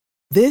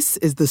This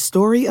is the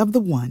story of the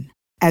one.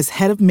 As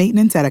head of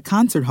maintenance at a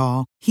concert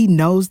hall, he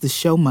knows the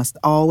show must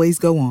always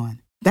go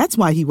on. That's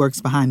why he works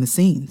behind the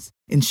scenes,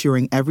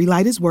 ensuring every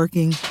light is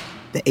working,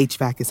 the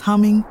HVAC is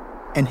humming,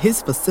 and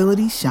his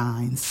facility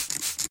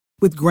shines.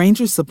 With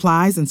Grainger's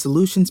supplies and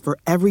solutions for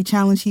every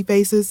challenge he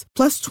faces,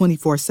 plus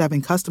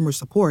 24/7 customer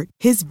support,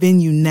 his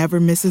venue never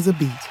misses a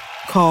beat.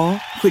 Call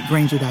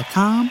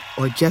quickgrainger.com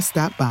or just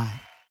stop by.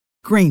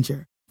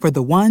 Grainger, for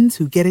the ones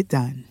who get it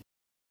done.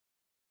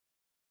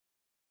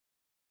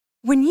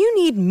 When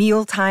you need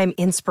mealtime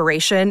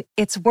inspiration,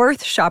 it's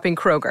worth shopping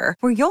Kroger,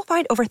 where you'll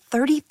find over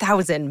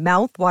 30,000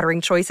 mouth-watering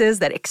choices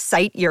that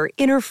excite your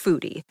inner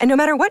foodie. And no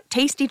matter what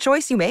tasty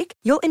choice you make,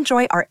 you'll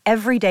enjoy our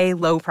everyday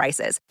low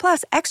prices,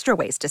 plus extra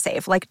ways to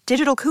save, like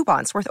digital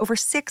coupons worth over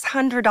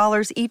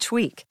 $600 each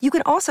week. You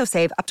can also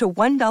save up to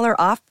 $1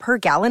 off per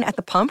gallon at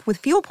the pump with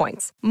fuel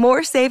points.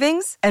 More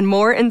savings and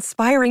more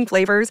inspiring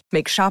flavors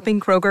make shopping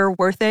Kroger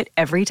worth it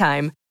every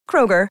time.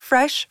 Kroger,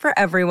 fresh for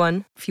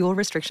everyone. Fuel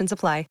restrictions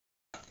apply.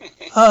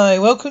 Hi,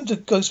 welcome to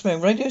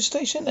Ghostman Radio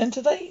Station, and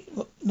today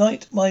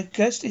night my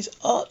guest is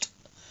Art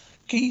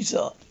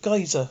Geyser,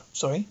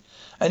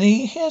 and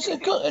he has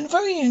got a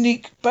very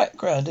unique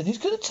background, and he's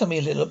going to tell me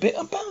a little bit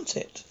about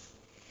it.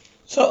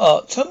 So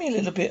Art, tell me a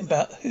little bit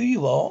about who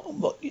you are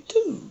and what you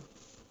do.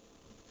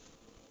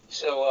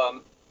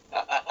 So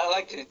I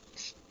like to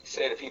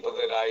say to people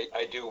that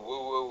I do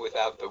woo-woo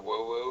without the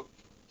woo-woo.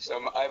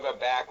 So I have a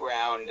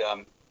background.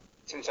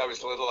 Since I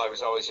was little, I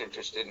was always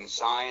interested in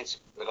science,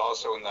 but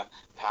also in the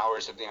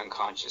powers of the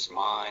unconscious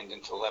mind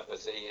and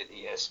telepathy at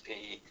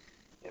ESP.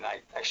 And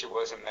I actually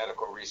was in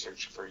medical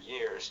research for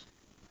years.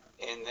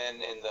 And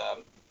then in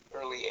the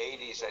early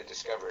 80s, I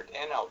discovered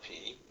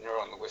NLP,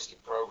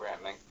 Neuro-Linguistic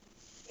Programming.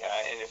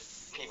 And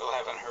if people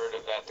haven't heard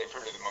of that, they've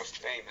heard of the most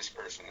famous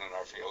person in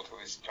our field, who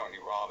is Tony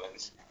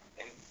Robbins.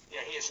 And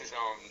he has his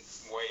own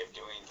way of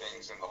doing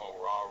things and the whole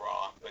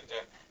rah-rah. But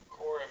the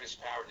core of his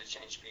power to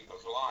change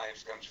people's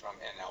lives comes from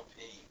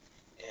NLP,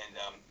 and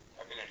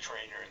I've been a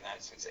trainer in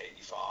that since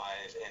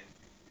 '85. And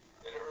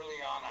but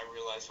early on, I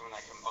realized when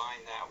I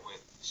combined that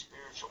with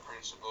spiritual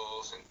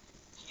principles and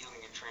healing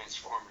and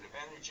transformative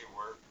energy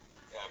work,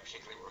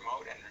 particularly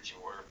remote energy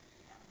work,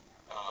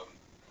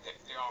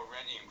 the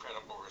already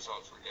incredible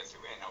results we get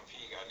through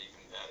NLP got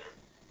even better.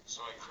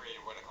 So I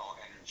created what I call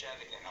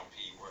energetic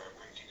NLP, where I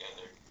bring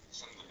together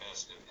some of the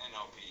best of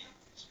NLP,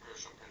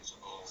 spiritual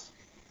principles,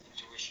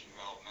 intuition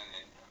development,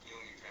 and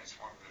healing and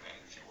transformative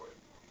energy work.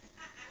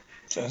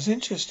 Sounds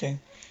interesting.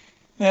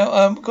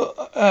 Now,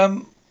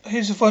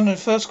 here's one of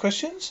the first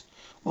questions.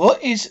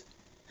 What is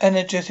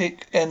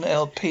energetic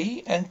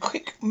NLP and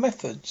quick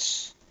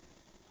methods?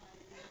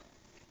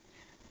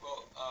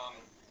 Well,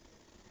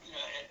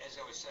 as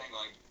I was saying,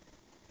 like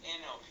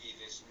NLP,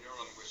 this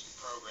neuro-linguistic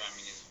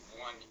programming, is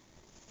one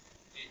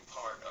big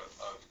part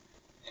of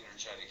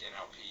energetic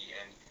NLP,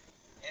 and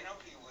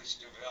NLP was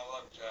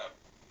developed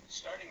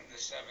starting in the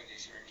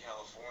 70s here in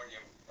California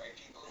by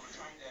people who were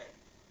trying to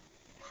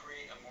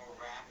create a more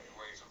rapid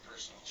way for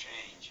personal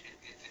change.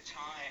 At the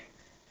time,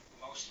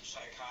 most of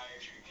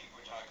psychiatry, people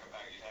were talking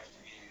about you'd have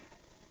to be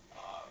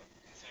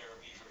in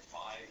therapy for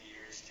 5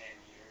 years, 10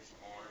 years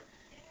more.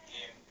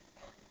 And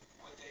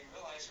what they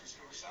realized was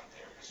there were some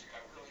therapists who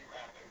got really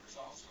rapid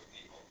results with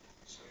people.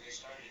 So they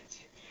started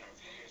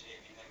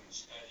videotaping them and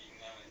studying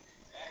them. And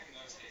back in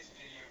those days,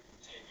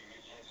 videotaping,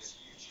 you had this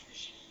huge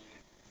machine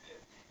that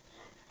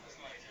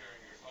wasn't like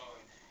carrying your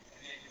phone, and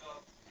they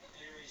developed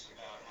theories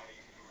about how you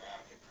can do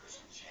rapid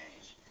personal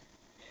change.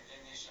 And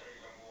then they started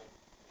going, well,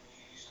 can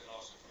you use it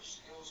also for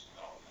skills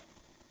development?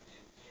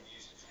 And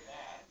use it for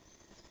that.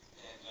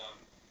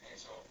 And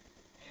so,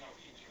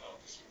 we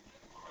developed this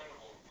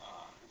incredible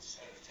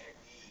set of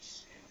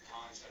techniques and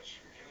concepts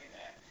for doing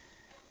that.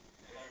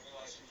 And I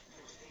realized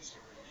there were things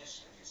that were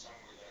missing in some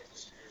way, like the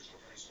spiritual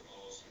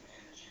principles and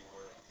energy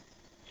work.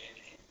 And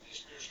the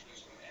spiritual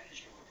principles and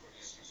energy work were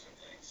missing some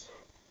things. So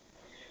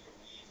we had to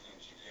weave them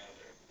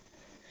together,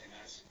 and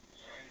that's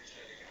so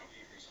energetic NLP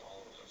brings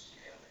all of those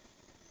together.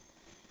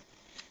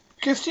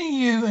 Gifting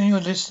you and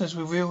your listeners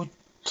with real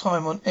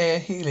time on air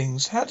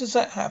healings. How does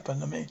that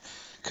happen? I mean,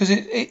 because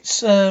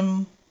it's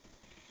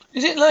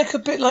is it like a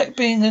bit like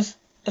being a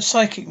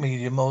psychic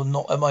medium, or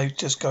not? Am I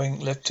just going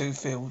left to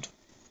field?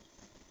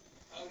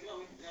 I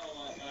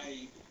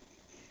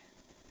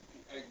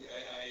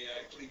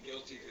plead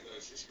guilty to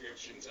those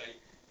descriptions. I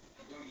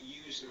don't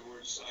use the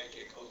word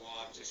psychic a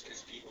lot just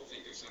because people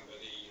think of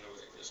somebody,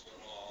 with a crystal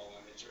ball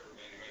and a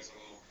turban who has a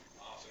little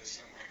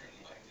office somewhere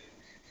in London,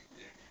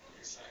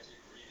 with psychic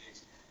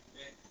readings.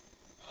 But,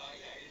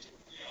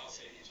 I'll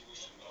say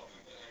intuition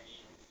development, but I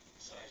mean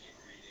psychic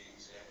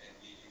readings and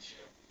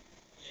mediumship.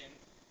 And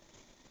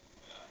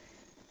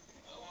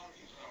a lot of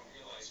people don't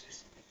realize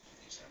there's something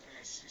like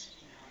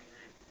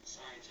 1,600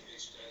 scientific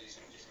studies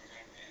on different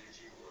kind of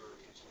energy work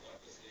and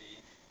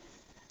telepathy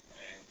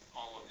and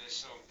all of this.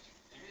 So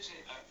there is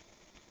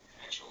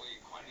actually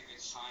quite a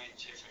good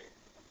scientific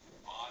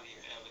body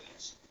of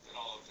evidence that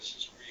all of this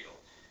is real.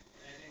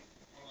 And I think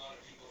a lot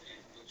of people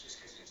think, well, just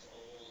because it's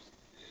old,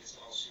 that it's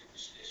all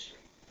superstition.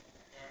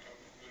 I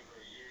remember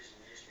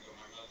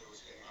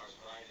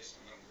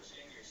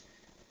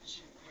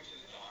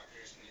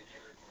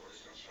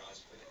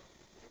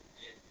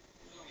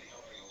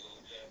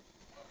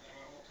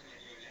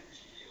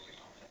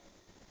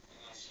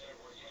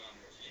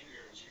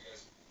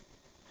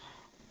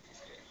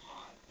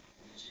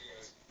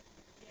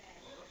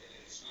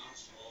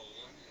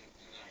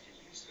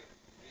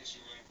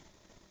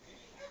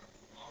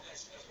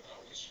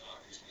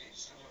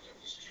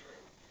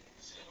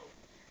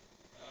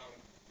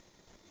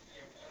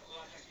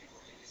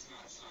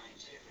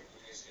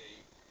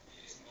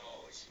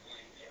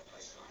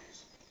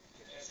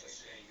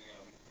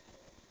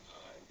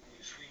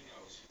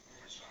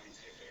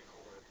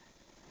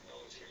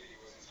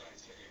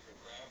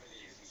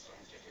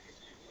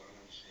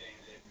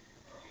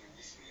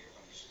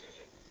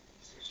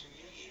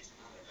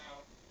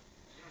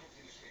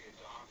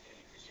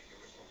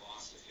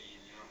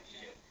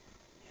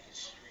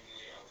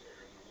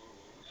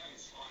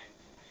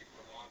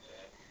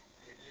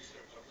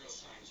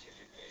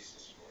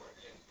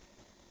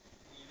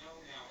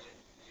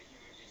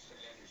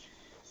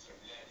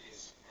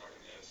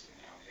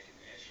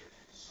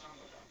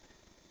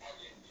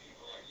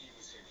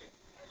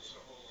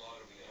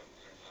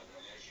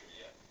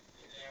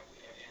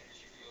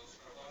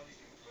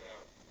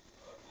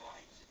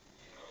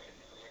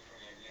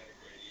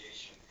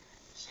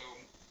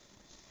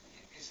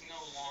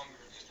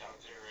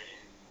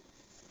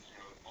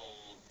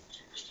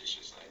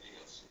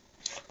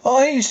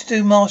used to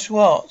do martial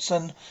arts,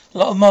 and a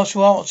lot of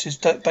martial arts is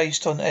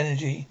based on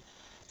energy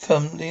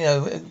from,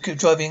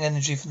 driving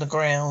energy from the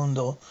ground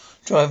or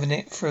driving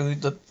it through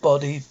the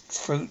body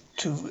through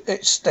to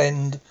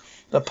extend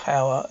the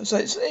power. So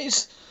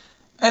it's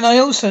and I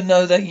also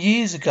know that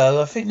years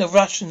ago, I think the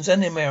Russians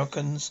and the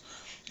Americans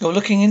were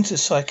looking into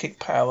psychic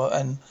power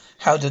and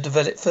how to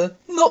develop for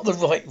not the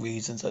right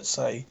reasons, let's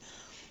say.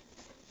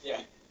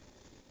 Yeah.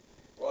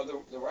 Well,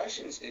 the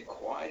Russians did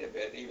quite a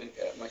bit, even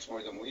much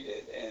more than we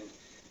did. And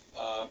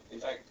in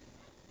fact,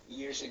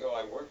 years ago,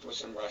 I worked with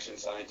some Russian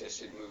scientists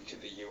who moved to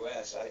the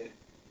U.S. I had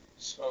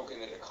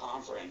spoken at a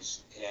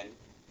conference, and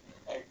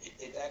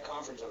at that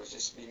conference, I was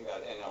just speaking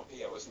about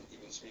NLP. I wasn't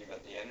even speaking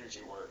about the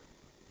energy work.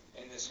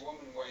 And this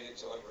woman waited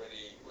till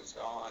everybody was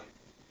gone,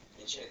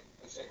 and she had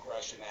a thick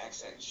Russian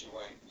accent. And she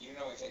went, "You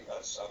know anything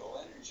about subtle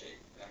energy?"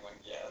 And I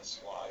went, "Yes,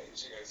 why?" And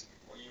she goes,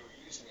 "Well, you were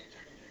using it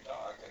during your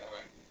talk." And I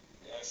went,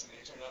 "Yes." And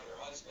it turned out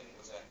her husband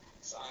was a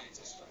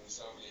scientist from the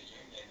Soviet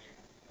Union who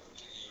moved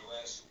to the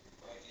U.S.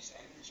 who had these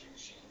energy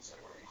machines that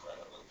were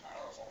incredibly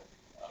powerful.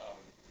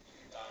 You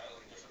can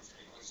dial in different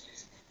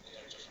frequencies. They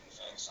have different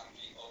effects on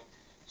people.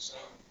 So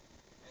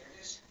there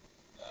is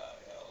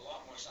a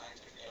lot more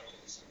scientific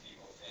evidence than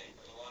people think,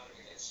 but a lot of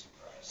it gets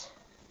suppressed,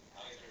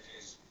 either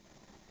because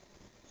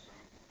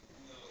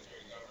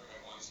military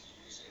government wants to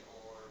use it,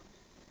 or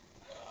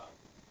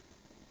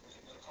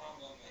the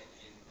problem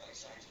in like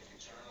scientific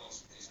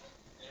journals is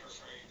they're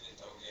afraid that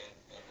they'll get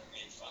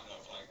made fun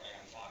of, like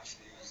on Fox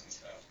News and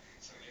stuff.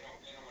 So they don't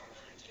want to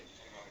print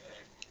anything like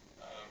that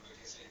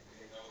because they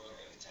know they'll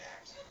get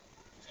attacked.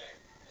 In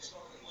fact, I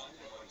spoke in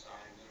London one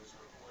time. There was a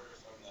reporter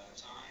from the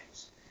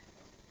Times,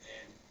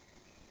 and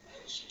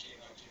she came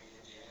up to me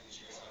at the end and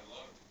she goes, "I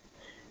love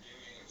what you're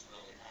doing. It was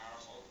really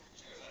powerful."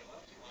 She goes, "I'd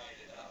love to write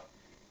it up,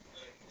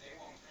 but they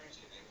won't print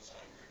it unless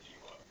I rip you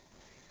up."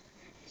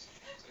 So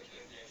she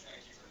said, "Yeah,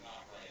 thank you for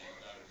not writing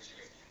about it." But she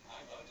goes, "I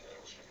loved it. I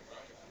wish I could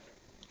write about it."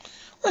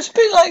 Well, it's a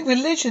bit like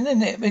religion,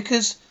 isn't it?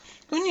 Because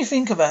when you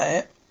think about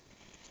it,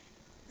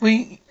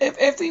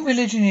 every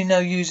religion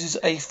uses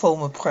a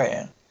form of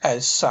prayer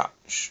as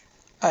such,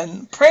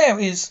 and prayer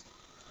is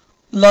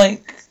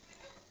like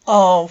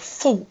our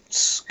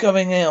thoughts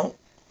going out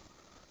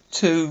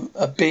to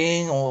a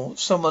being or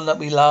someone that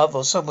we love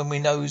or someone we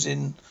know is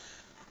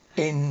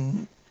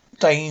in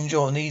danger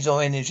or needs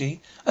our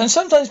energy. And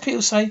sometimes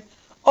people say,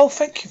 "Oh,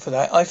 thank you for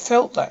that. I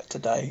felt that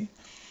today."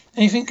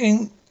 And you're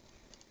thinking,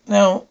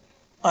 now,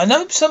 I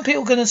know some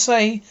people are going to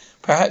say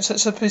perhaps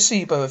that's a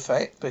placebo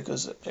effect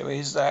because there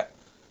is that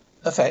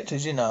effect,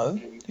 as you know.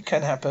 It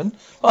can happen.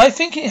 But I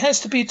think it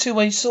has to be a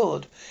two-way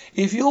sword.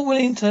 If you're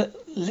willing to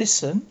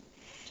listen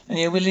and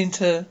you're willing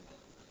to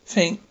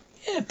think,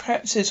 yeah,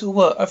 perhaps this will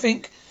work. I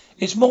think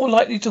it's more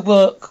likely to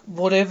work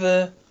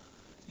whatever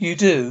you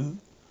do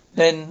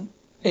than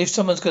if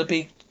someone's going to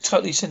be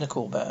totally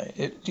cynical about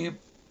it. Do you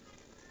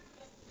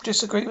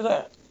disagree with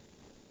that?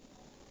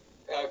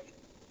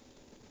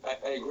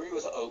 I agree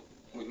with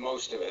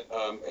most of it,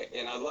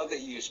 and I love that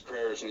you use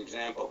prayer as an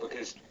example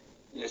because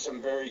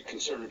some very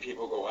conservative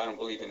people go, "I don't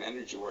believe in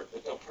energy work,"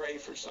 but they'll pray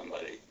for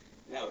somebody.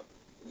 Now,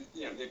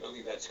 they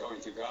believe that's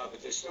going through God,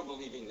 but they're still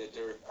believing that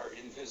there are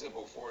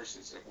invisible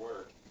forces at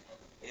work.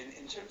 And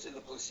in terms of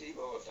the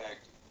placebo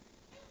effect,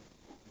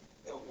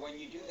 when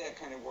you do that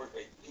kind of work,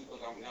 people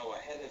don't know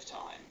ahead of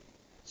time.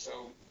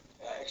 So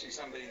actually,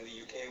 somebody in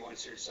the UK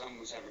once heard someone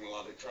was having a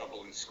lot of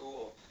trouble in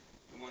school,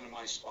 and one of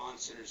my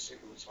sponsors, who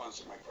would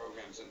sponsor my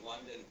programs in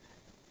London,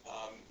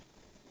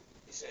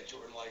 he said to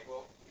her, like,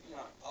 "Well,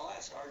 I'll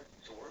ask Art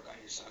to work on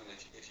your son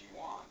if you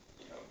want,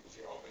 if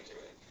you're open to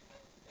it."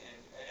 And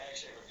I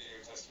actually have a video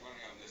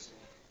testimony on this,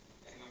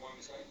 and the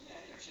woman's going, "Yeah,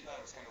 she thought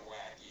it was kind of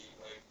wacky,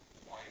 but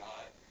why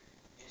not?"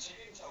 And she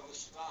didn't tell the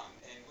son,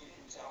 and we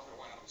didn't tell her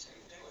when I was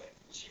going to do it.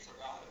 And she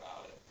forgot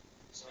about it.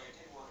 So I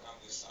did work on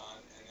the son,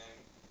 and then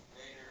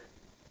later,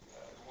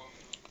 the woman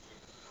who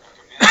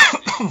recommended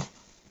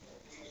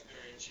me was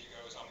there, and she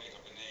goes, "I'll make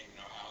up a name,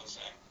 how's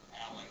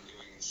Alan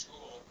doing in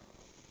school?"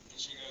 And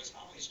she goes,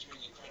 "Oh, he's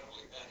doing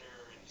incredibly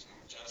better, and he's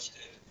more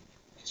adjusted."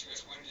 And she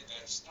goes, "When did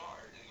that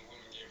start?" And the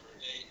woman gave her a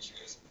date, and she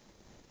goes,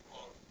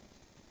 "Well,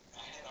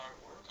 I had art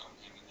work on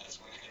him, and that's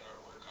when I had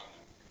art work on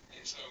him."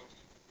 And so,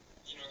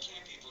 it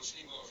can't be a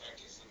placebo effect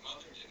because the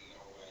mother didn't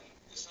know when,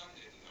 the son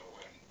didn't know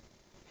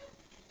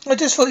when. I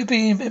just thought it'd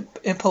be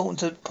important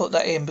to put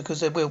that in because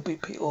there will be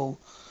people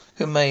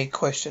who may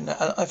question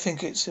that. I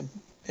think it's,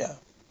 yeah.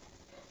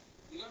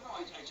 No,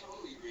 I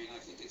totally agree, and I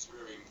think it's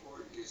very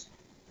important because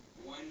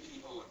when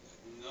people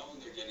know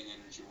they're getting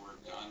energy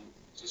work done,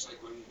 just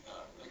like when,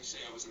 like I say,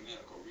 I was a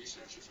medical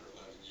researcher for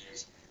 11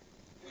 years,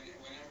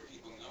 whenever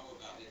people know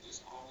about it,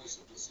 there's always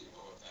a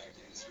placebo effect,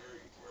 and it's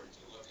very important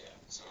to look at.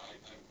 So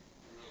I'm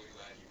really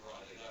glad you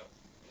brought it up.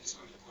 I just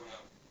wanted to point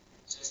out,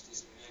 just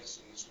as in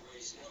medicine, there's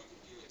ways that you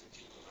can do it that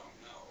people don't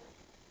know.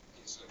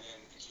 And so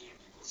then it can't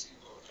be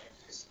placebo effect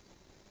because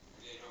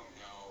they don't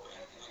know.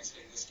 And like I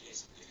say, in this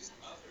case, if his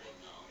mother had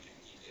known and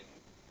he didn't,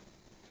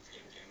 it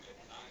could have been that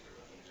neither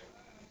of them did.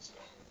 So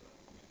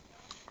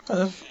you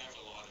have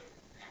a lot of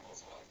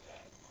examples like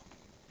that.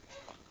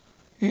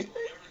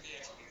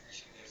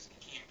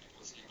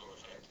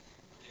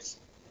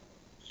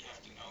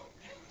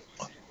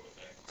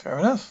 Fair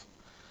enough.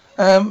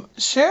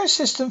 Share a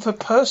system for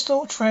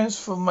personal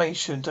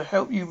transformation to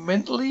help you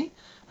mentally,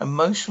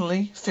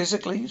 emotionally,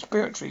 physically,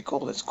 spiritually.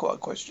 Cool, that's quite a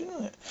question,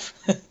 isn't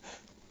it?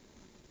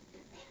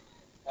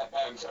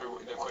 I'm sorry,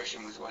 the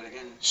question was what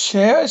again?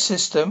 Share a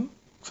system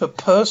for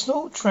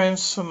personal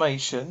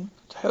transformation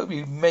to help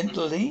you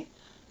mentally,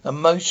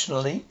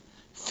 emotionally,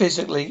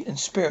 physically, and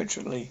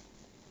spiritually.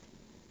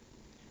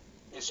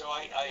 Yeah, so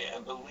I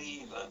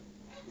believe that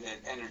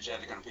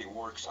energetic NLP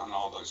works on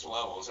all those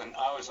levels, and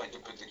I always like to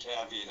put the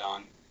caveat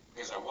on,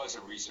 because I was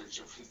a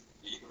researcher for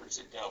the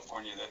University of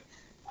California, that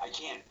I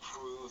can't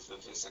prove the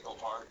physical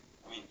part.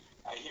 I mean,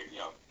 I hear,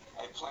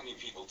 I have plenty of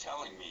people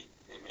telling me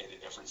they made a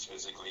difference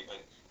physically,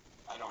 but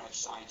I don't have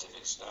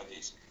scientific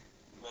studies.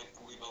 But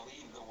we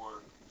believe the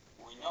work,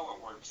 we know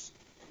it works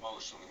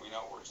emotionally, we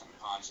know it works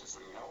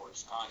unconsciously, we know it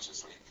works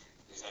consciously,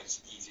 because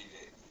that's easy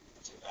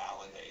to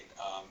validate.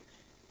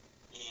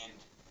 And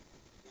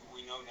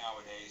we know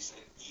nowadays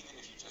that even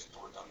if you just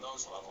work on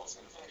those levels,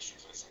 it affects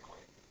you physically.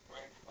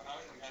 Right? When I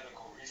was a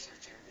medical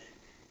researcher,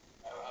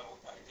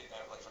 I did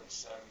that like from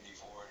 74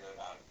 to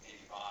about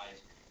 85,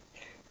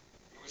 and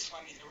it was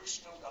funny, there were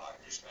still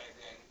doctors back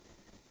then.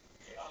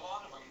 A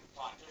lot of them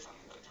thought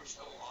differently, but there were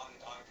still a lot of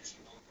doctors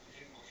who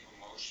didn't believe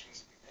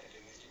emotions had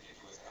anything to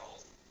do with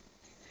health.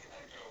 And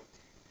I go,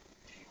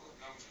 people have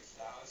known for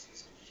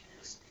thousands of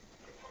years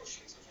that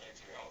emotions affect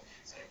your health.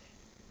 It's like,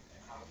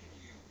 how can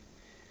you,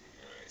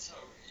 it's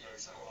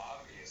so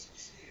obvious. We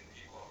see it in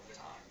people all the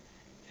time.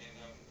 And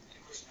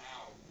of course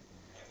now,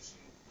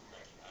 medicine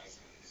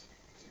recognizes it as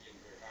a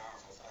very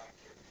powerful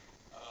factor.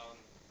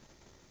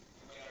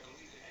 But I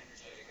believe that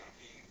energetic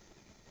NLP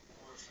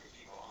works with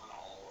people on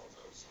all of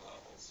those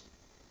levels.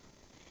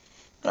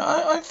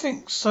 I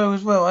think so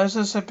as well. As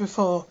I said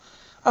before,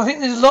 I think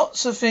there's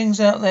lots of things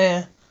out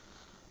there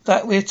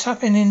that we're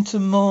tapping into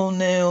more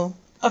now.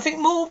 I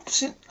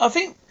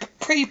think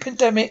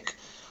pre-pandemic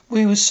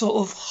we were sort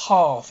of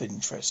half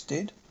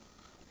interested,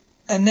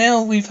 and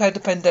now we've had the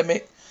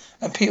pandemic,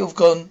 and people have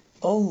gone,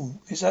 "Oh,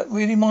 is that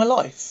really my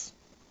life?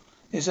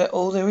 Is that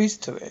all there is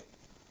to it?"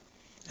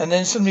 And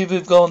then suddenly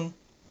we've gone,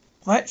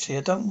 well, "Actually,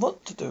 I don't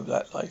want to do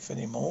that life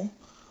anymore.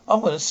 I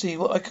want to see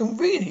what I can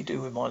really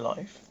do with my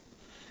life.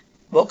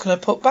 What can I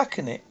put back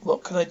in it?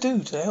 What can I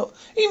do to help?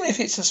 Even if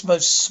it's the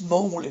most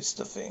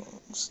smallest of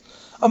things."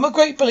 I'm a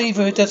great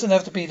believer it doesn't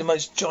have to be the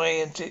most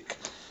gigantic,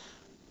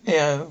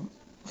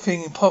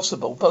 thing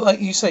possible. But like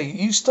you say,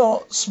 you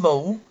start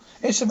small.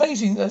 It's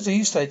amazing, as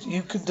you said,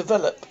 you can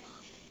develop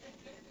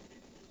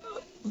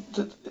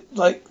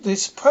like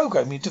this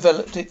program. You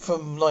developed it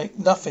from like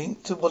nothing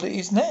to what it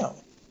is now.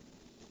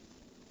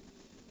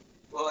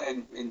 Well,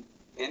 and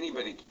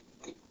anybody,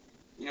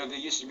 there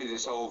used to be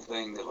this old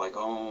thing that like,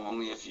 oh,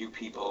 only a few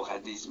people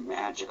had these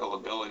magical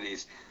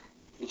abilities.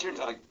 It turns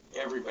out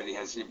everybody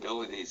has the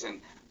abilities.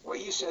 And what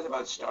you said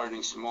about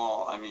starting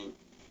small, I mean,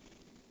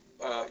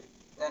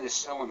 that is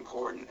so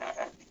important.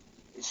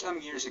 It's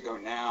some years ago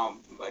now,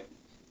 but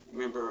I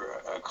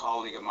remember a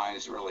colleague of mine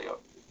is really a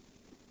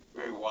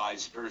very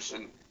wise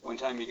person. One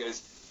time he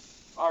goes,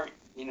 Art,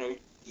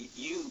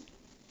 you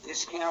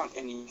discount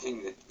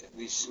anything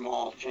these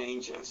small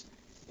changes.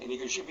 And he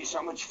goes, you'd be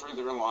so much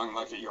further along in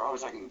life that you're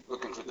always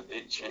looking for the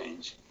big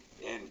change.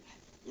 And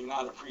you're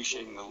not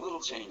appreciating the little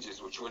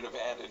changes, which would have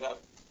added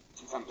up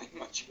to something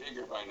much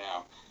bigger by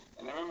now.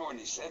 And I remember when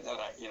he said that,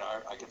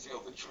 I could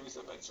feel the truth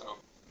of it. So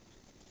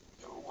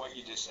what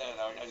you just said,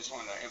 I just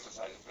want to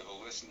emphasize it for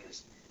the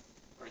listeners.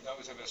 For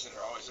those of us that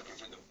are always looking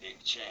for the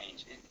big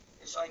change,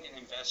 it's like an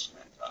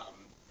investment.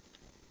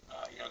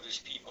 There's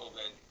people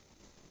that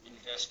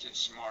invested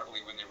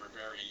smartly when they were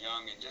very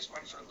young and just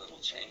went for little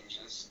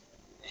changes.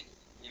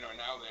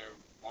 Now they're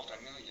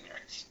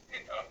multimillionaires.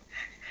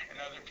 And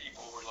other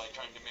people were like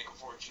trying to make a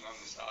fortune on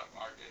the stock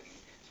market in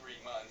 3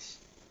 months,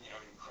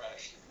 and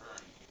crashed and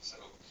burned. So.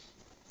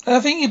 And I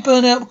think you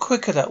burn out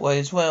quicker that way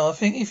as well. I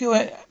think if your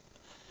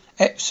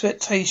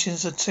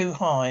expectations are too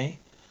high,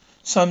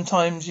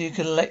 sometimes you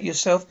can let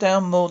yourself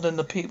down more than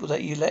the people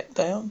that you let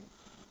down.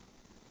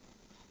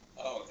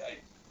 Oh,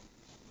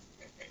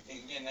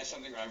 again, that's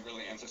something I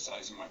really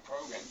emphasize in my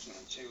programs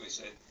now too. Is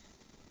that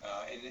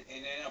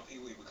in NLP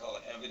we would call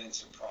it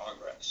evidence of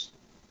progress.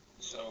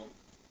 So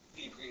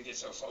people can get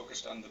so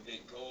focused on the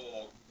big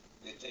goal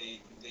that they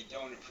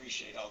don't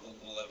appreciate all the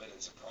little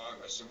evidence of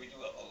progress. So we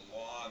do a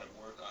lot of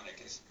work on it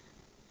because,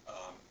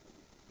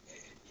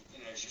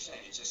 as you're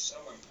saying, it's just so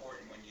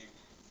important when you.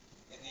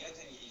 And the other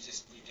thing,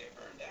 you get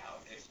burned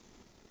out. If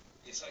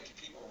it's like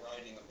people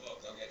writing a book,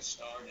 they'll get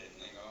started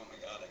and they go, oh my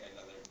God, I got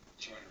another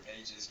 200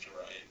 pages to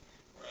write,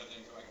 rather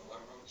than going, oh,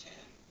 I wrote 10.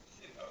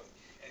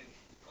 And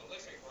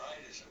prolific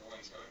writers are the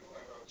ones going, oh,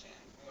 I wrote 10,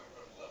 oh, I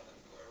wrote 11,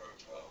 oh, I wrote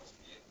 12.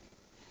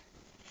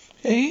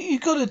 Yeah, you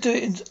got to do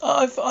it.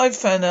 I've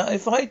found out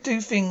if I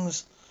do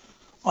things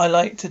I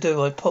like to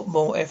do, I put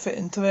more effort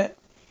into it.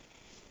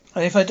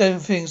 And if I do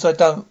things I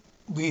don't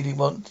really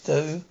want to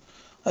do,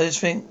 I just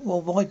think,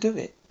 well, why do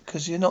it?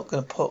 Because you're not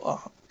going to put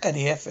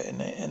any effort in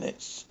it, and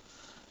it's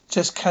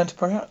just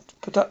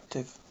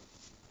counterproductive.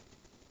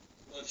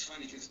 Well, it's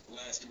funny because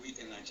last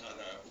weekend I taught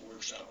a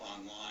workshop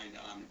online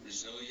on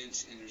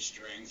resilience, inner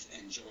strength,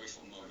 and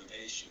joyful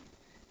motivation.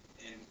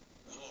 And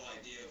the whole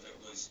idea of it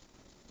was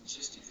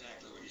just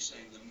exactly what you're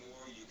saying. The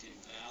more you can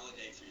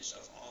validate for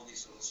yourself all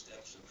these little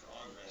steps of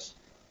progress,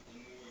 the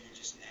more you're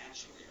just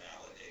naturally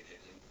validated.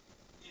 And,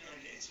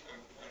 it's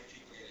why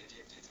people get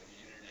addicted to the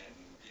internet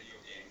and video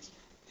games.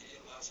 They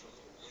get lots of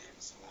little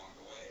wins along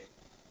the way.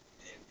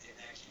 And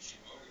that keeps you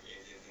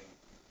motivated. And,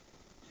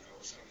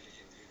 somebody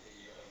can do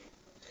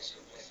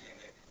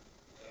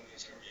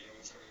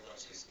when somebody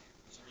watches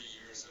 3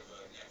 years of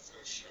a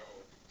Netflix show,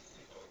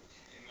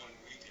 in one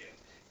weekend,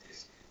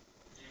 is,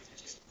 they're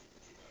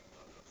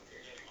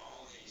getting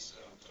all these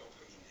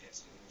dopamine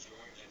hits and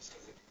enjoyment so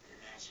that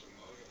you're naturally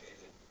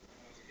motivated.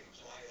 And we can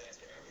apply that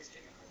to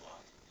everything in our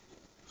life.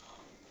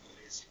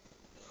 Whether it's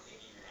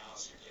cleaning your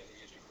house or getting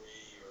a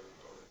degree or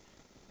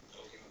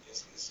building a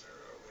business or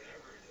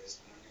whatever it is,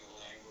 learning a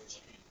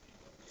language,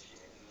 if you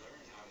can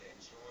learn how to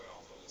enjoy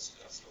all the little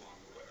steps along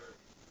the way, or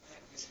not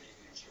necessarily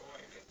even enjoy,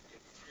 but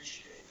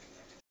appreciate them.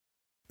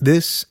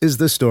 This is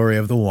the story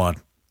of the one.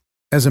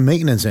 As a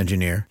maintenance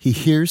engineer, he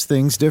hears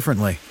things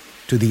differently.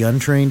 To the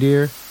untrained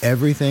ear,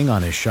 everything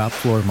on his shop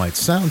floor might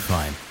sound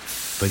fine,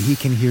 but he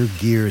can hear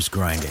gears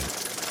grinding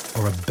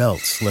or a belt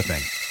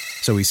slipping.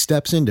 So he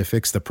steps in to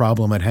fix the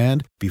problem at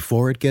hand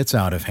before it gets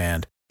out of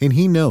hand. And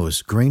he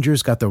knows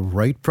Grainger's got the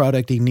right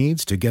product he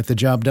needs to get the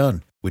job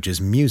done, which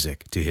is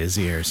music to his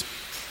ears.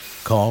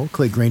 Call,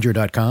 click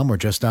Grainger.com, or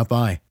just stop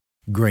by.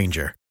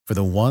 Grainger, for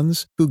the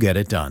ones who get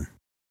it done.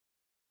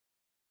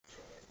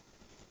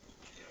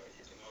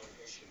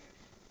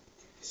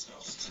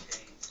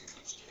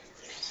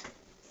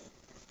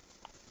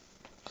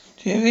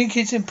 Do you think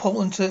it's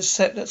important to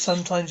accept that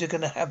sometimes you're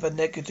going to have a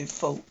negative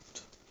thought?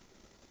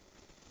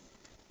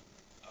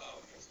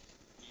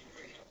 You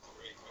bring up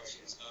great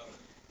questions.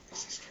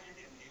 This is kind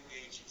of a new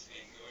age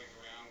thing going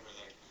around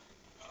where,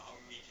 I'll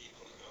meet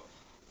people and go,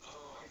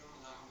 I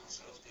don't allow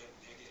myself to have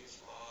negative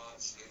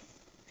thoughts.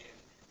 And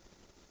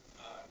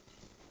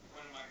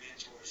one of my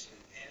mentors in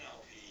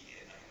NLP,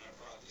 and I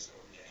brought this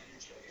over to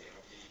Energetic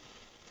NLP,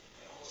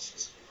 the whole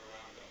system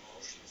around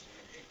emotions,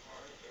 and a big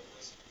part of it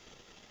was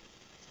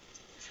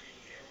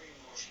treating every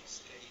emotional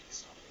state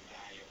as something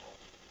valuable,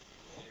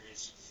 whether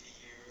it's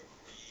fear,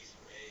 grief,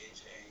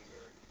 rage,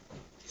 anger,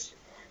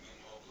 disappointment,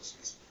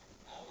 hopelessness.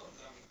 All of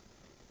them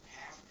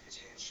have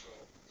potential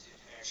to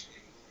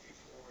actually move you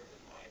forward in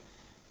life.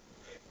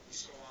 But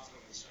so often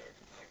we start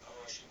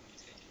I shouldn't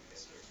be thinking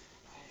this, or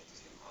I have to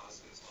think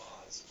positive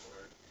thoughts,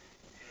 or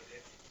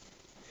that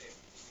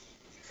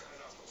we cut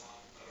off a lot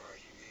of our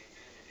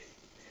humanity.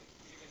 And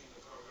even in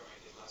the program I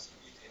did last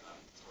weekend on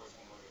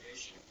joyful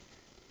motivation,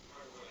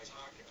 part of what I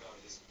talked about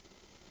is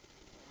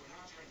we're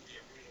not trying to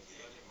get rid of the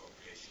other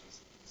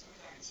motivations.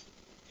 Sometimes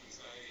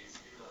anxiety and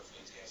fear are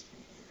fantastic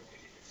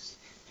motivators.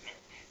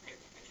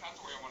 It's not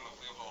the way I want to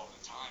live all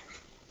the time.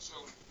 So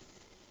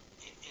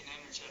in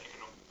Energetic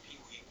NLP,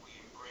 we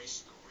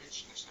embrace the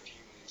richness of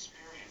human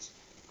experience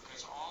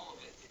because all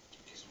of it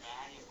is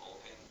valuable.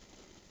 And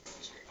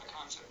there's a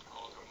concept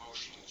called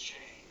emotional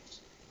chains.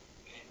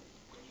 And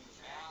when you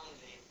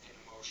validate an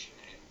emotion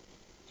and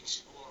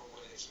explore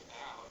what it's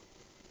about,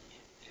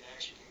 it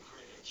actually can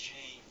create a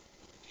chain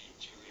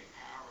to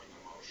empowering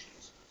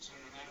emotions. So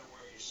no matter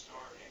where you're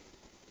starting,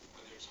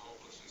 whether it's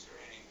hopelessness or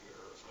anger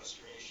or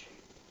frustration,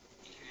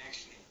 it can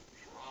actually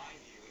drive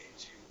you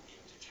into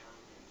being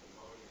determined and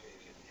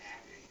motivated and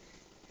happy.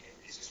 And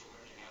it's just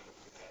learning how to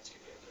put that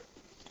together.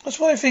 That's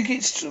why I think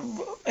it's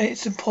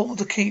important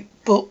to keep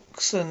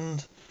books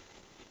and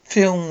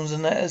films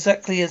and that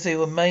exactly as they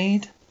were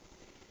made,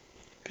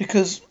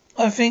 because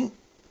I think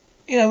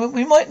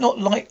we might not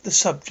like the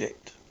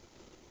subject.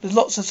 There's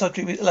lots of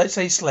subjects, like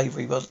say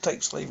slavery. Well,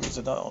 take slavery as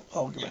an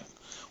argument.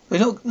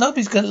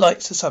 Nobody's going to like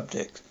the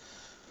subject,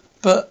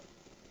 but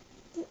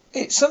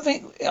it's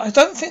something. I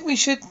don't think we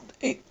should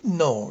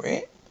ignore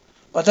it.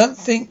 I don't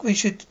think we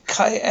should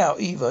cut it out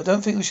either. I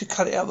don't think we should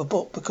cut it out of the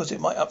book because it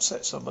might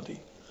upset somebody.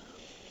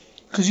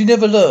 Because you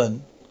never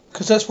learn.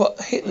 Because that's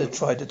what Hitler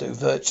tried to do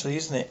virtually,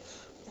 isn't it?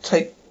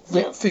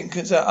 Rip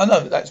thinkers out. I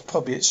know that's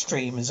probably an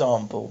extreme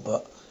example,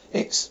 but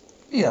it's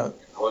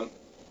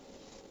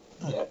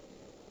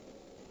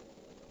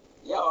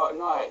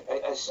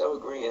I so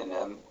agree, and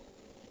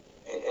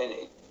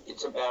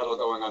it's a battle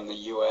going on in the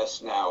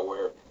U.S. now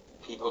where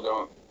people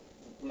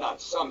not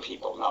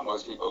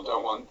most people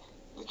don't want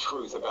the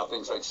truth about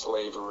things like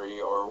slavery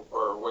or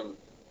when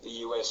the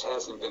U.S.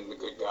 hasn't been the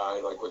good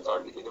guy, like with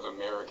our Native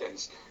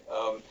Americans.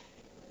 And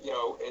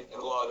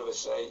a lot of us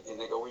say, and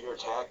they go, well, you're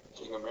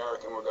attacking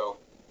America, and we'll go,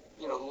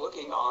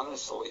 looking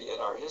honestly at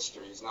our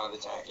history is not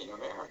attacking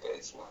America,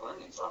 it's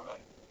learning from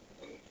it.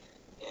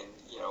 And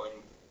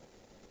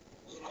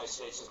the United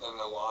States has done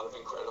a lot of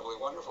incredibly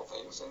wonderful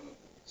things and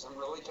some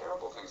really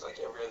terrible things like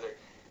every other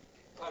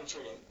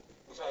country. And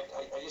in fact,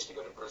 I used to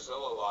go to Brazil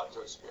a lot,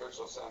 to a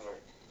spiritual center,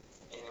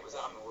 and it was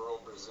out in rural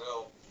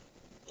Brazil.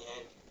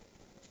 And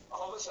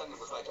all of a sudden it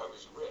was like I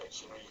was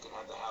rich. You can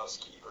have the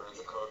housekeeper and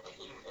the cook,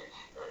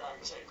 or I'm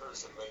the same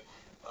person, but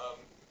I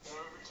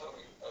remember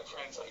telling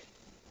friends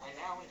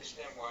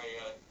understand why,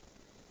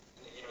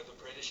 the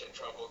British had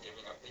trouble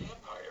giving up the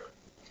empire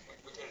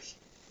because,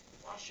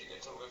 gosh, you get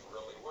to live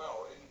really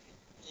well. And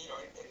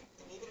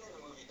even in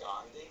the movie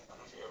Gandhi, I don't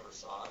know if you ever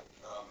saw it,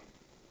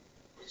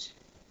 which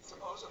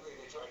supposedly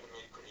they tried to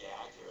make pretty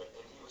accurate,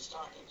 and he was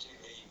talking to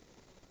the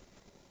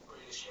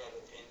British head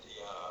of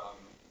India,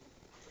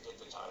 I forget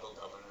the title,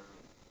 Governor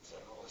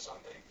General or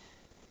something,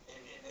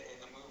 in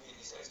the movie,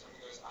 he says to him,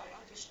 he goes, I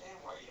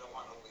understand why you don't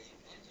want to leave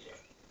India.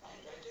 I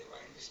do, I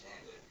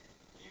understand it.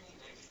 You need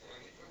to understand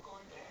that you're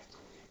going to have to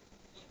leave.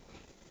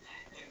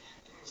 And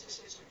it was just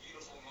such a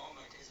beautiful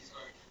moment because he's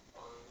going,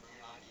 oh,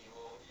 you're not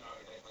evil,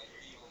 like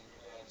you're evil and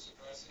you're bad,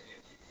 suppressing it.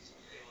 He's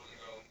able to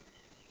go,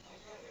 I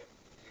get it.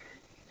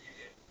 You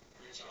get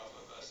rich off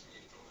of us and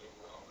you get to live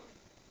well. And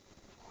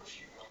of course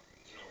you want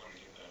to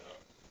give that up.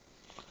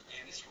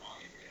 And it's wrong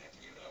if you're going to have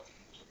to give it up.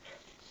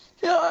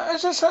 Yeah,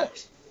 as I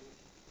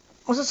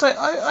say,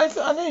 I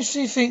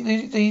honestly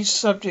think these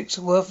subjects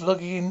are worth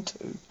looking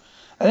into,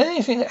 and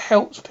anything that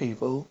helps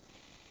people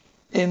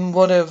in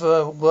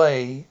whatever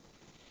way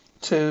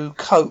to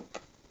cope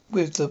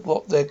with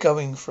what they're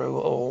going through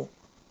or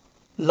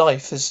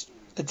life as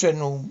a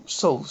general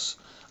source,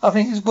 I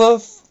think is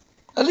worth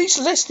at least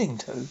listening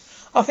to.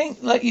 I think,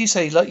 like you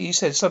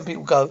said, some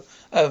people go,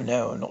 "Oh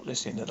no, I'm not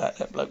listening to that.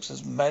 That bloke's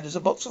as mad as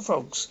a box of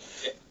frogs."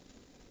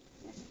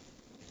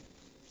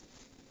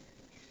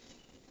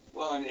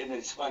 Well, and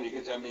it's funny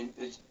because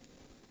there's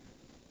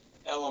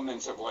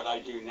elements of what I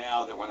do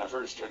now that when I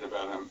first heard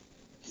about them,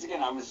 because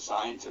again, I'm a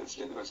scientist,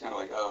 and it was kind of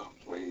like, oh,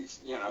 please,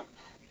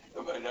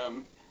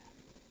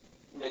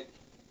 but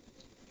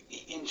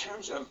in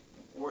terms of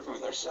working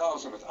with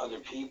ourselves and with other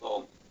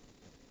people,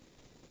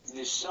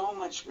 there's so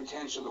much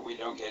potential that we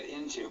don't get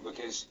into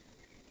because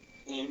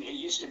it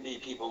used to be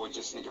people would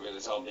just think of it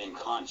as all being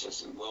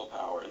conscious and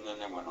willpower, and then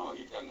they went, oh,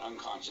 you've got an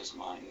unconscious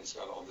mind that's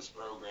got all this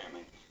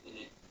programming, and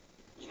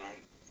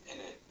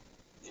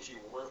if you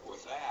work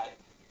with that,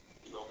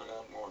 you open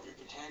up more of your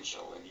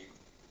potential and you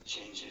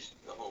changes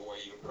the whole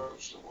way you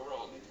approach the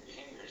world and your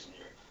behaviors and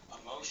your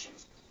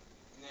emotions.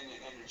 And then in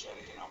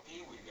energetic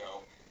NLP we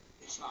go,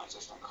 it's not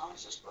just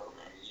unconscious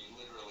programming, you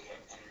literally have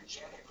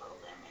energetic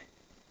programming.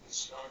 And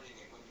starting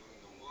when you were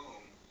in the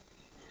womb,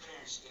 your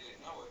parents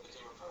didn't know it, but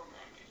they were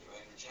programming you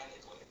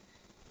energetically.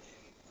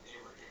 And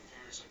your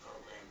parents are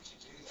programmed to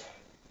do that.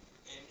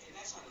 And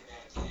that's not a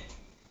bad thing.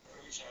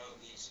 Every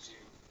child needs to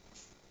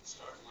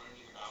start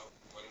learning about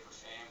whatever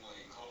family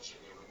and culture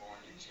they were born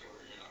into,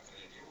 or you're not going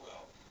to do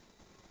well.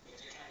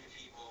 But the kind of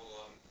people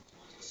who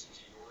would listen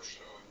to your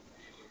show and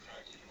people who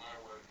practice my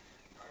work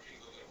are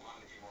people that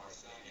want to be more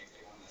authentic,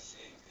 they want to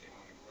think, they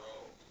want to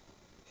grow.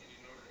 And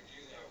in order to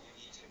do that, we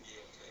need to be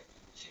able to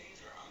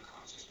change our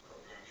unconscious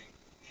programming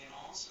and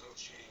also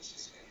change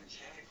this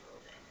energetic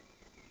programming.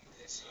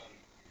 It's,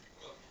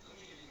 well, let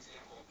me give you an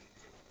example.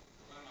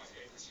 One of my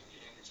favorites of the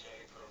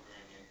energetic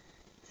programming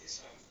is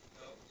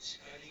the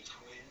study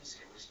twins.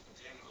 They were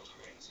identical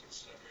twins. They were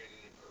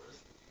separated at birth,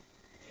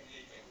 and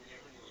we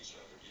never knew each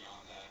other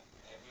beyond that.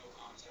 Had no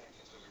contact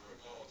until they were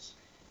adults.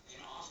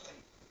 And often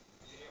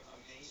they have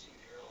amazing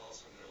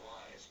parallels in their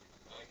lives,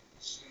 like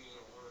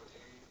similar work.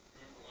 And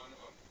I remember one of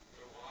them,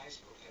 their wives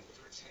both had the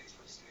same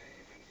first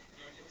name, and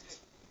there were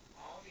just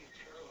all these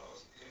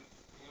parallels. And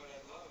what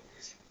I love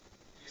is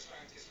the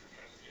scientists were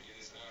trying to figure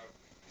this out.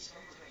 And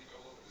some were trying to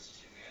go, well, it was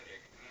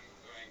genetic, and I'm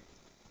going,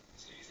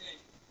 so you think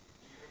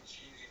you have a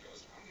gene that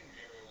goes, I'm going to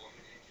marry a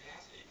woman named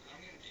Kathy, and I'm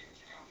going to be an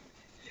accountant.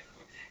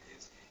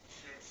 It's,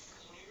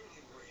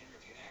 clearly we're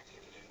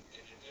interconnected, and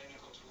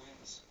identical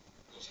twins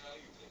will tell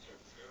you that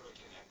they're very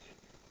connected.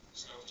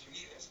 So to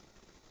me, that's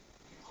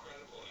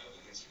incredible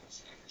evidence for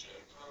this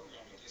energetic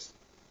programming. There's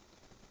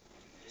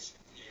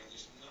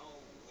no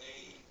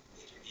way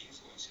they can be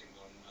influencing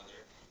one another,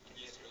 and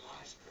yet their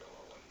lives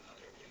parallel one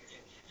another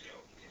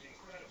in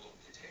incredible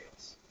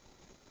details.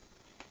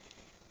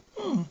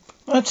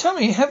 Now tell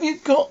me, have you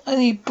got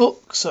any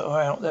books that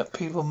are out that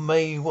people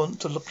may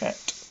want to look at?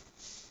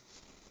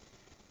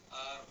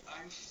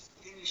 I'm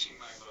finishing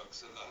my book,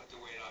 so I'll have to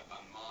wait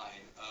on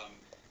mine.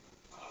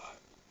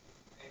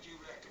 I do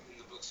recommend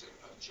the books of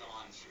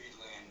John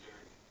Friedlander.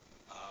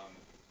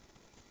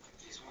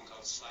 There's one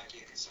called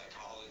Psychic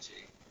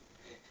Psychology.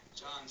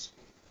 John's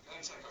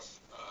like a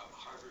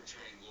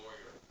Harvard-trained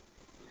lawyer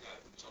who got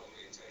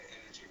totally into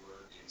energy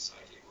work and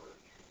psychic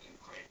work, and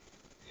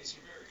he's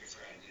a very good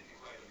friend and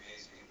quite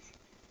amazing.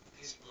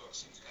 His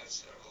books, he's got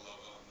several of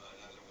them.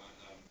 Another one,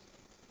 I'm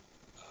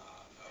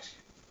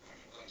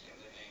blanking on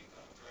the name.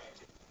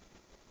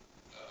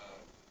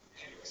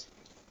 Anyways,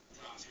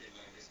 John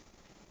Friedlander,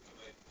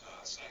 but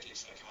Psychic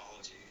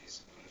Psychology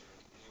is one of her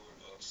newer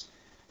books.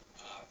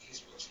 His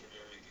books are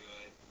very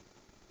good,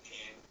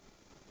 and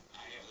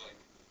I have like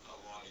a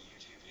lot of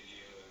YouTube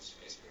videos,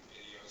 Facebook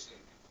videos,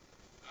 and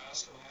I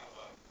also have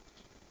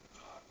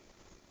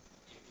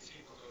if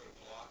people go to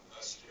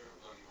Blockbuster,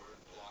 one word,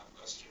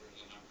 Blockbuster,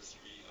 the number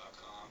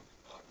 3.com,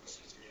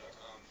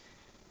 Blockbuster3.com,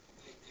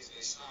 if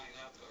they sign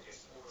up, they'll get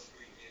 4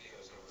 free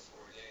videos over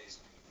 4 days,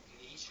 and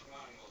each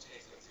one will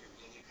take them through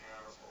really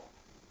powerful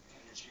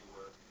energy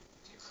work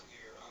to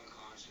clear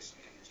unconscious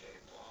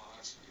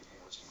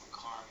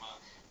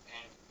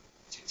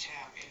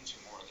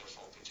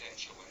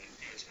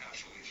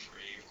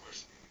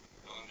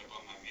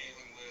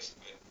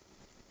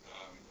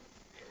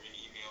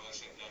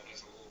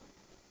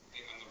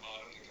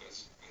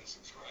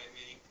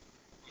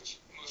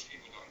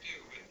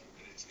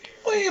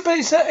Yeah, but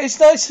it's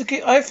nice to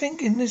give. I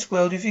think in this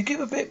world, if you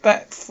give a bit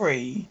back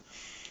free,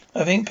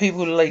 I think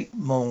people relate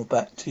more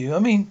back to you. I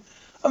mean,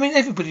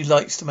 everybody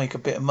likes to make a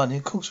bit of money.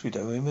 Of course we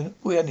do. I mean,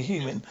 we're only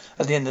human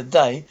at the end of the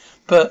day.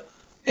 But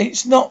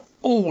it's not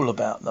all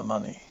about the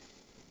money.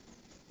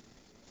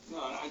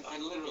 No, I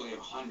literally have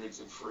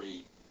hundreds of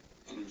free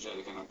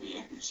energetic NLP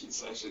energy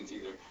sessions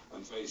either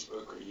on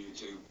Facebook or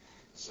YouTube.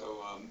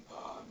 So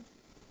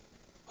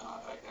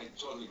I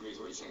totally agree with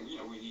what you're saying. You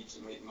know, we need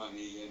to make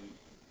money, and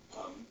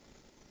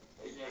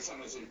you know,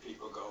 sometimes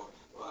people go,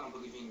 well, I don't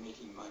believe in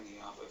making money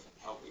off of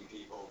helping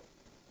people.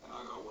 And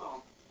I go,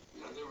 well,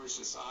 you know, there were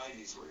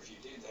societies where if you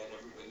did that,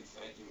 everybody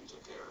fed you and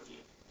took care of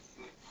you.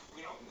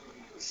 We don't live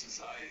in those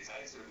societies.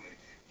 I certainly,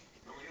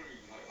 we don't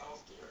even have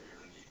health care here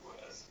in the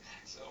U.S.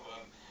 So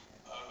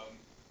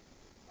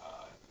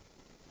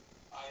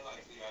I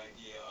like the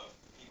idea of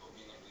people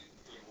being able to do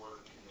good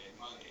work and make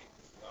money.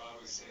 I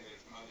always say that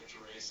if Mother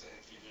Teresa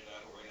had figured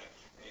out a way to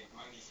make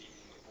money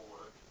feeding the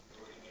poor,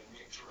 there would have been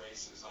Mick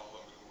Teresas all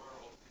over the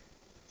world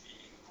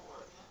feeding the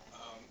poor.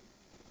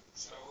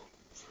 So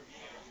for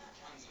me, I do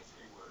tons of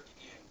free work,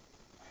 and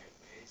I have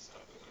paid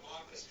stuff. But the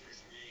Blockbuster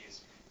 3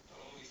 is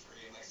totally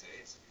free, and like I say,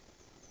 it's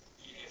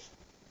you get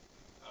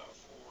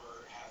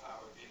 4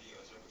 half-hour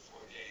videos over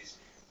 4 days,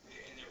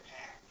 and they're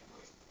packed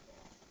with,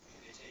 and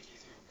they take you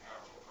through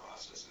powerful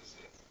processes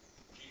that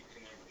people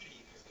can then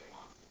repeat if they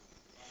want.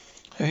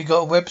 Have you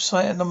got a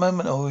website at the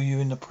moment, or are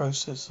you in the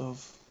process of?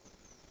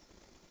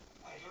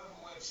 I do have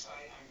a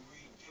website. I'm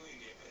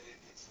redoing it, but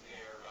it's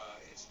there.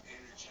 It's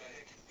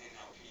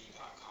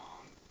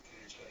energeticnlp.com,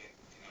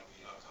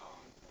 energeticnlp.com,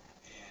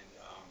 and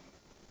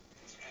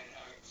in fact,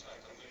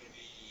 I'm going to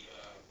be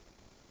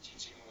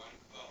teaching one.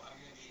 Well, I'm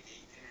going to be at the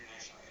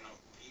International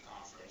NLP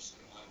Conference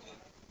in London,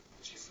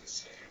 which is the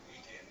second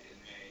weekend in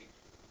May,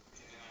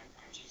 and then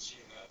I'm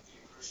teaching the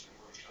in-person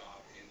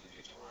workshop in the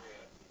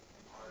Victoria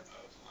part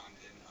of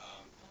London,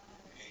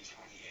 May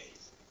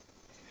 28th,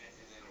 and then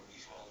it'll be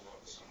followed up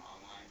with some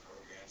online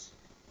programs.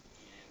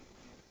 And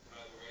by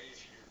the way,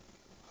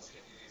 I'll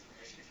send you the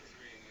information for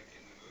free in the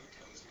mood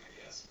comes, my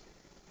guest,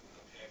 and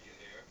I'll have you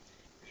there.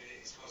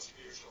 It's called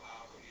Spiritual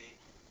Alchemy,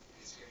 and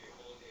it's going to be a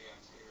whole day on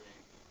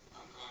clearing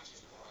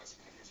unconscious blocks,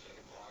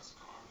 energetic blocks,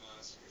 karma,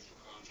 spiritual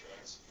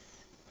contracts.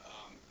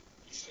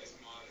 He says,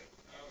 when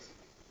I was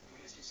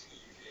teaching in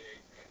the UK,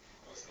 I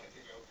always like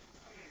to go,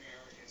 I'm an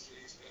American, so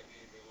you expect me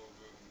to be a little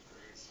rude and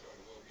crude, so it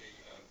will be,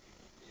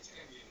 it's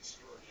going to be an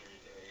extraordinary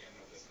day. I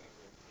know that's not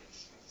very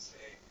British thing to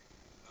say.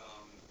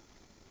 And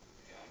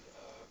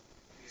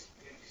there's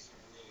going to be some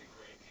really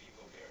great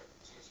people there.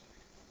 So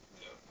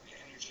the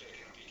energetic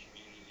NLP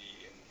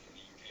community in the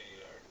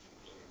UK are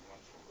really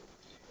wonderful group of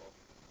people.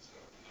 So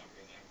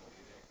Natalie and them will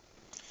be there.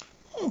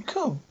 Oh,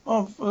 cool.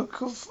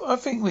 I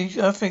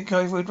think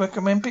I would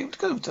recommend people to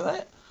go to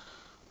that.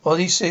 Or at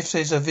least if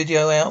there's a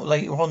video out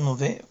later on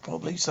of it,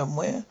 probably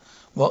somewhere,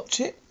 watch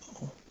it.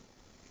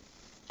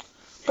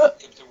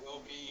 But If there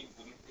will be,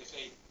 if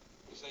they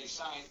go to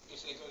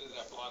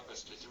that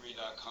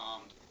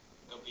blockbuster3.com,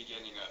 they'll be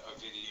getting a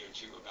video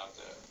too about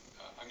the,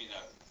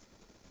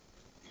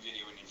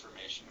 video and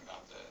information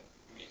about the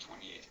May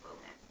 28th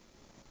program.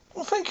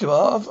 well, thank you.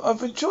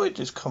 I've enjoyed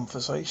this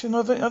conversation.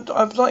 I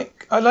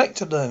like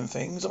to learn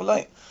things.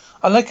 I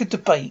like a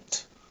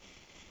debate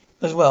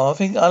as well. I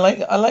think I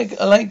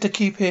like to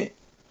keep it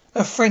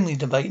a friendly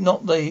debate,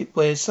 not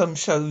where some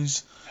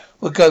shows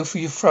would go for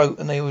your throat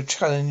and they would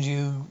challenge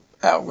you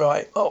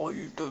outright. Oh,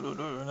 you do,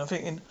 and I'm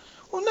thinking,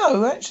 well,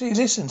 no, actually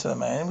listen to the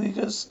man,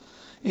 because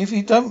if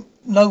you don't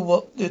know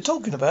what they're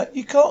talking about,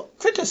 you can't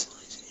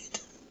criticise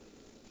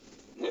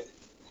it.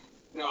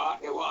 No,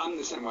 I'm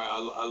the same way.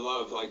 I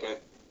love like a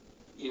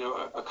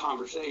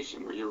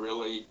conversation where you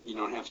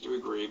don't have to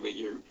agree, but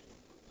you're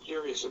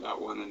curious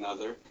about one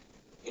another,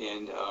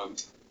 and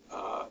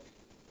I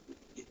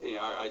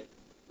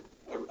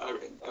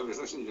was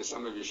listening to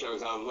some of your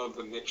shows. I love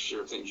the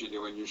mixture of things you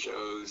do in your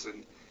shows,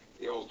 and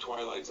the old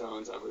Twilight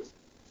Zones.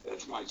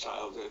 That's my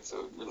childhood, so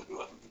I really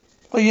love it.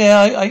 Well,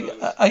 yeah,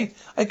 I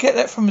get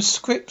that from a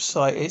script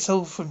site. It's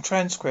all from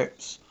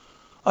transcripts.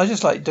 I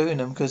just like doing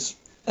them because,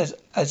 as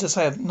I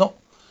say,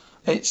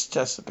 it's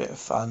just a bit of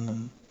fun,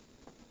 and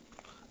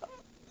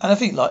I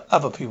think like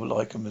other people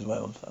like them as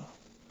well. So.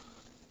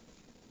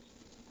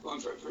 Well,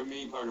 for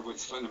me, part of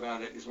what's fun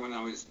about it is when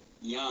I was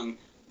young,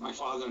 my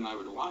father and I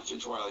would watch the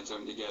Twilight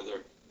Zone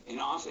together, and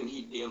often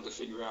he'd be able to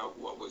figure out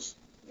what was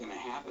going to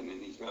happen,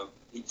 and he'd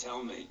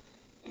tell me,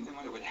 and then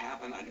when it would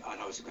happen, I'd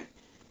always go,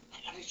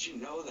 how did you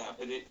know that?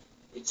 But it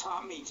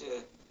taught me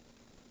to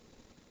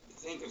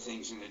think of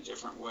things in a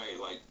different way.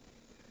 Like,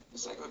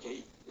 it's like,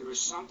 okay, there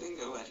was something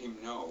to let him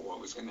know what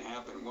was going to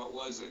happen. What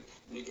was it?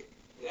 And it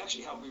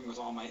actually helped me with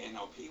all my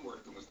NLP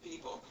work and with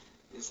people,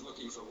 is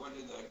looking for what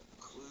are the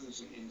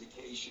clues and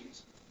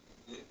indications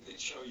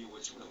that show you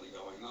what's really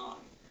going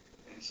on.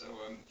 And so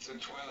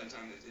Twilight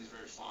Zone is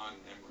very fond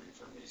memory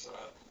for me, so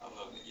I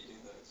love that you do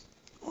those.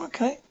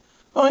 Okay.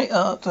 Right,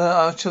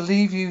 I shall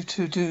leave you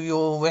to do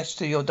your rest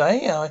of your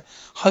day. I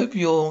hope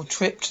your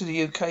trip to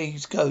the UK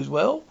goes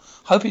well.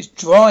 Hope it's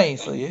dry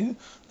for you.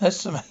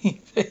 That's the main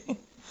thing.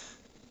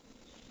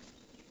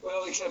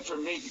 Well, except for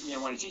me,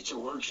 when I teach a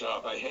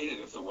workshop, I hate it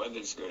if the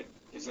weather's good,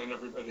 because then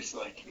everybody's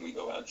like, can we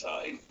go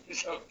outside?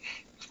 So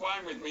it's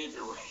fine with me if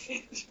it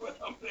rains when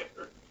I'm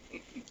there.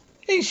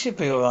 It should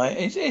be all right.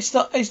 It's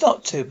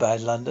not too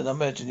bad, London. I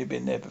imagine you've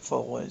been there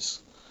before.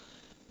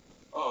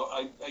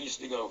 Oh, I used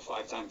to go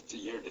 5 times a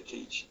year to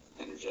teach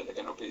energetic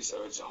NLP,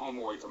 so it's a home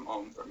away from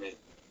home for me.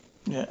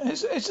 Yeah,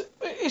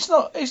 it's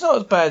not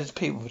as bad as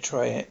people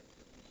portray it.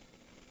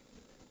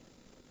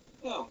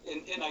 No,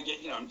 and I get,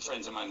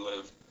 friends of mine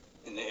live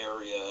in the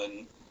area,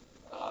 and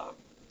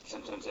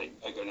sometimes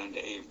I go down to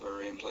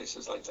Avebury and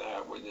places like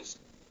that where there's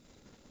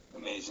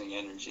amazing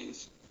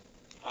energies.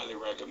 Highly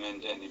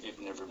recommend, and if you've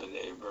never been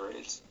to Avebury,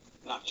 it's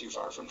not too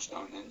far from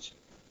Stonehenge,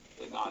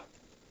 but not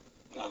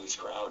as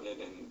crowded.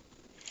 And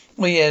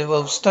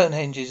Well,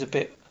 Stonehenge is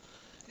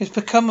it's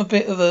become a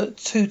bit of a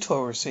too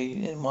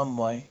touristy in one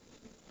way.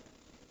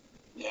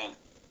 Yeah.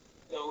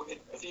 So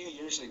a few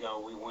years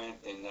ago we went,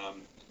 and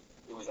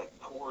it was like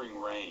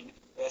pouring rain.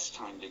 Best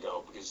time to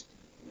go, because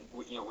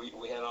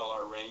we had all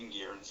our rain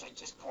gear, and it's like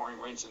just pouring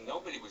rain, so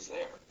nobody was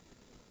there,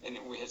 and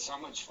we had so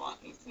much fun.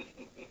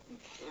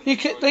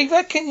 They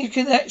reckon you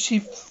can actually,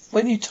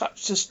 when you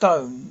touch the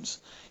stones,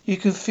 you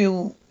can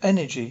feel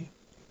energy,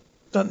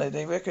 don't they?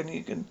 They reckon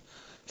you can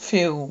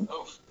feel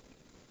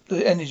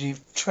the energy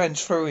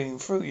transferring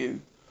through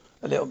you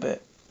a little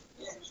bit.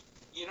 Yeah,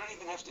 you don't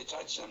even have to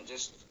touch them,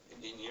 just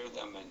be near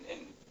them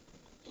and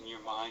in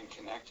your mind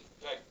connect.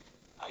 In fact,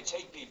 I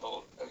take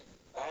people,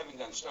 I haven't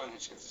done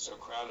Stonehenge because it's so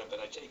crowded, but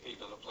I take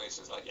people to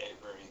places like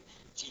Avebury and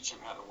teach them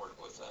how to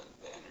work with the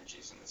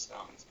energies and the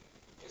stones.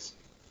 Because,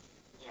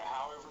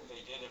 however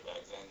they did it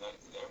back then,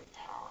 they're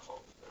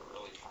powerful. They're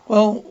really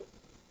powerful.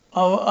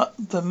 Well,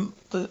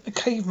 the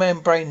caveman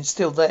brain is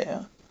still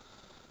there,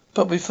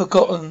 but we've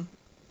forgotten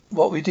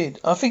what we did.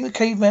 I think the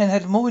caveman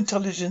had more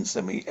intelligence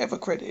than we ever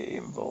credited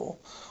him for,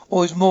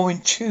 or is more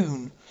in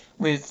tune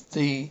with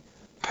the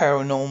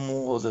paranormal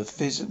or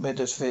the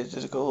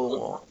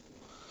metaphysical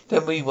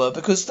than we were,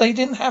 because they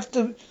didn't have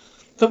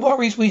the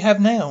worries we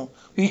have now.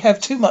 We have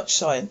too much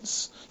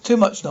science, too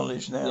much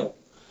knowledge now.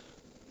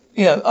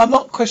 Yeah, I'm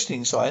not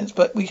questioning science,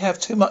 but we have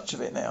too much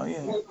of it now.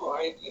 Yeah. No,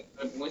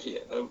 I'm with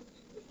you.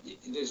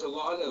 There's a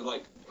lot of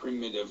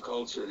primitive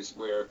cultures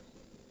where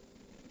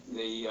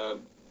they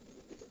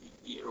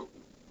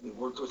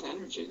worked with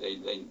energy.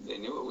 They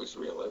knew it was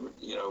real. It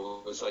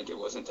was like it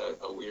wasn't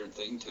a weird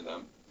thing to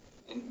them.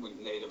 And with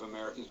Native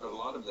Americans, but a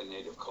lot of the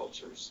native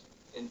cultures.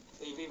 And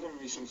they've even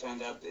recently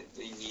found out that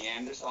the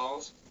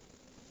Neanderthals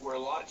were a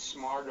lot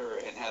smarter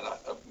and had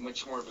a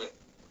much more of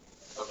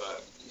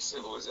a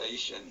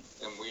civilization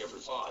than we ever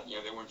thought.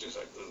 They weren't just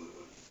like,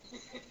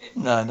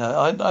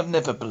 No, I've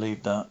never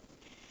believed that.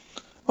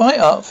 Right,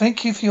 Art,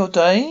 thank you for your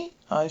day.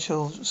 I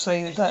shall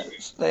say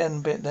that's the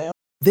end bit now.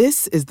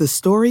 This is the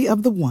story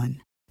of the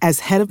one. As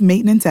head of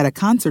maintenance at a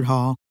concert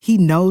hall, he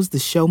knows the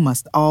show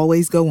must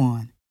always go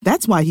on.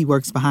 That's why he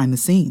works behind the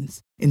scenes,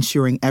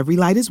 ensuring every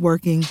light is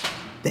working,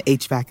 the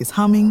HVAC is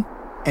humming,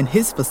 and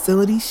his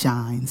facility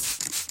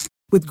shines.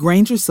 With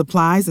Grainger's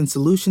supplies and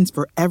solutions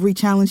for every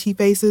challenge he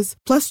faces,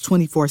 plus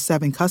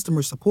 24/7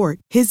 customer support,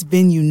 his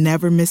venue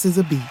never misses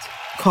a beat.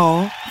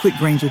 Call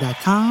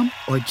quickgrainger.com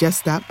or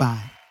just stop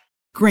by.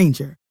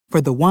 Grainger, for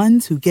the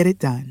ones who get it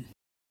done.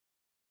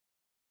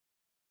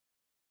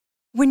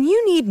 When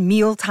you need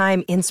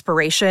mealtime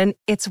inspiration,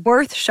 it's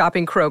worth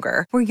shopping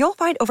Kroger, where you'll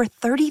find over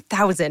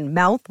 30,000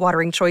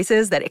 mouth-watering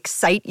choices that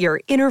excite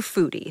your inner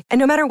foodie. And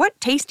no matter what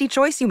tasty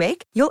choice you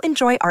make, you'll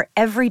enjoy our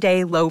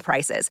everyday low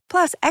prices,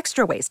 plus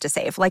extra ways to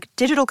save, like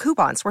digital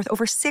coupons worth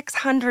over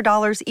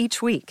 $600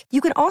 each week. You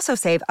can also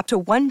save up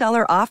to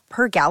 $1 off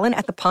per gallon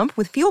at the pump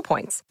with fuel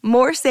points.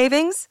 More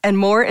savings and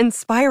more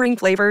inspiring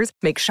flavors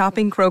make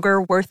shopping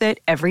Kroger worth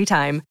it every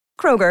time.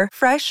 Kroger,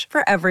 fresh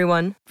for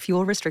everyone.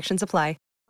 Fuel restrictions apply.